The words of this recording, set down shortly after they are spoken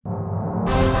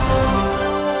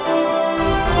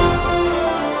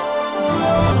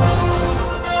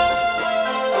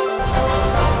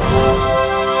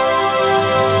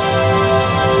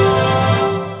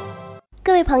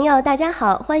友大家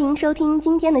好，欢迎收听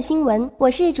今天的新闻，我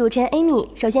是主持人 Amy。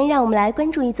首先让我们来关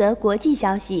注一则国际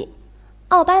消息。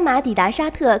奥巴马抵达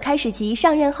沙特，开始其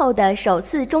上任后的首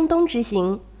次中东之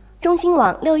行。中新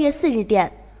网6月4日电，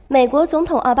美国总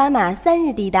统奥巴马3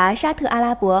日抵达沙特阿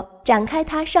拉伯，展开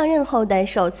他上任后的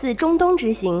首次中东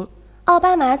之行。奥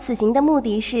巴马此行的目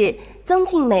的是增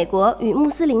进美国与穆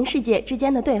斯林世界之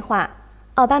间的对话。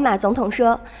奥巴马总统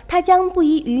说，他将不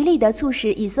遗余力地促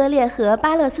使以色列和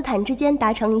巴勒斯坦之间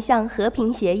达成一项和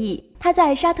平协议。他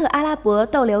在沙特阿拉伯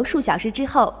逗留数小时之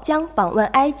后，将访问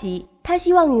埃及。他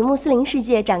希望与穆斯林世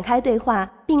界展开对话，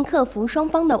并克服双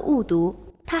方的误读。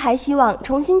他还希望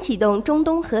重新启动中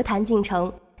东和谈进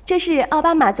程。这是奥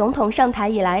巴马总统上台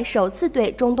以来首次对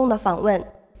中东的访问。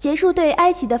结束对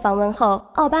埃及的访问后，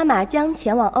奥巴马将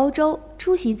前往欧洲，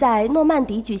出席在诺曼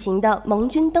底举行的盟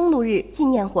军登陆日纪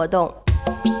念活动。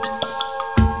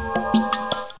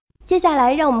接下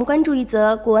来让我们关注一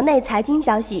则国内财经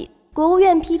消息。国务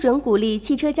院批准鼓励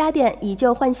汽车家电以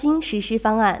旧换新实施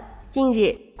方案。近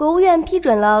日，国务院批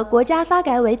准了国家发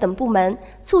改委等部门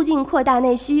促进扩大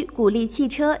内需鼓励汽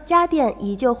车家电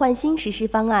以旧换新实施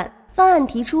方案。方案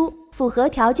提出，符合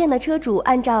条件的车主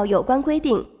按照有关规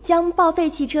定，将报废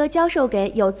汽车交售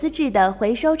给有资质的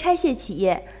回收拆卸企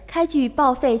业，开具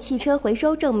报废汽车回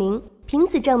收证明，凭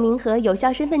此证明和有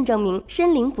效身份证明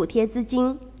申领补贴资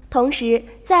金。同时，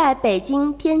在北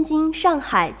京、天津、上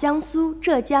海、江苏、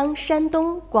浙江、山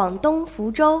东、广东、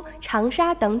福州、长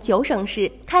沙等9省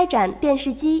市开展电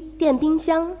视机、电冰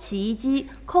箱、洗衣机、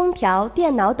空调、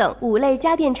电脑等5类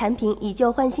家电产品以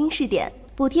旧换新试点，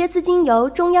补贴资金由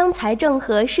中央财政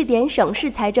和试点省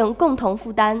市财政共同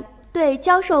负担。对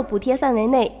交售补贴范围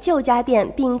内旧家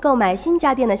电并购买新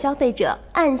家电的消费者，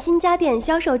按新家电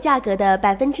销售价格的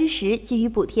10%给予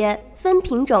补贴，分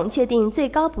品种确定最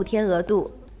高补贴额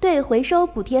度。对回收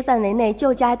补贴范围内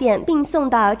旧家电并送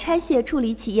到拆卸处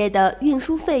理企业的运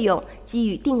输费用给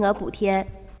予定额补贴。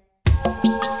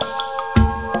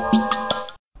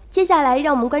接下来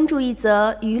让我们关注一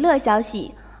则娱乐消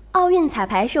息。奥运彩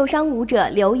排受伤舞者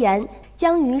刘岩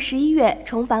将于11月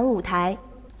重返舞台。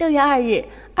6月2日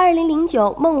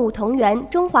，2009梦舞同源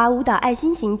中华舞蹈爱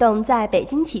心行动在北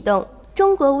京启动，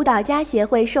中国舞蹈家协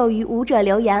会授予舞者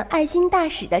刘岩爱心大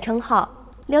使的称号。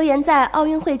刘岩在奥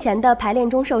运会前的排练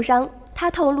中受伤，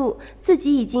他透露自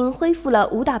己已经恢复了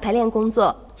舞蹈排练工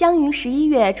作，将于11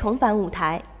月重返舞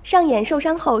台，上演受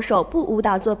伤后首部舞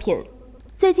蹈作品。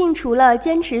最近除了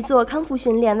坚持做康复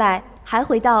训练外，还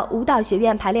回到舞蹈学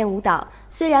院排练舞蹈。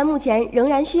虽然目前仍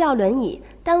然需要轮椅，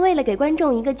但为了给观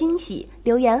众一个惊喜，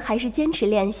刘岩还是坚持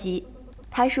练习。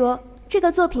他说，这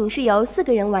个作品是由4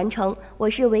个人完成，我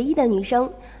是唯一的女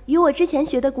生，与我之前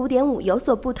学的古典舞有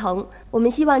所不同。我们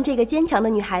希望这个坚强的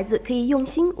女孩子可以用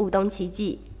心舞动奇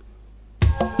迹。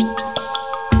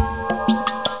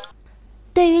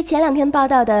对于前2天报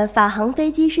道的法航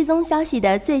飞机失踪消息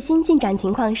的最新进展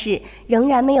情况是，仍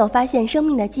然没有发现生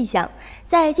命的迹象。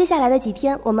在接下来的几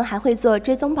天，我们还会做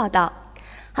追踪报道。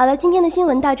好了，今天的新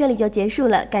闻到这里就结束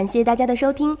了，感谢大家的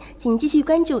收听，请继续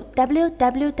关注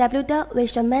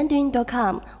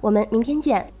www.vietnammandarin.com， 我们明天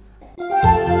见。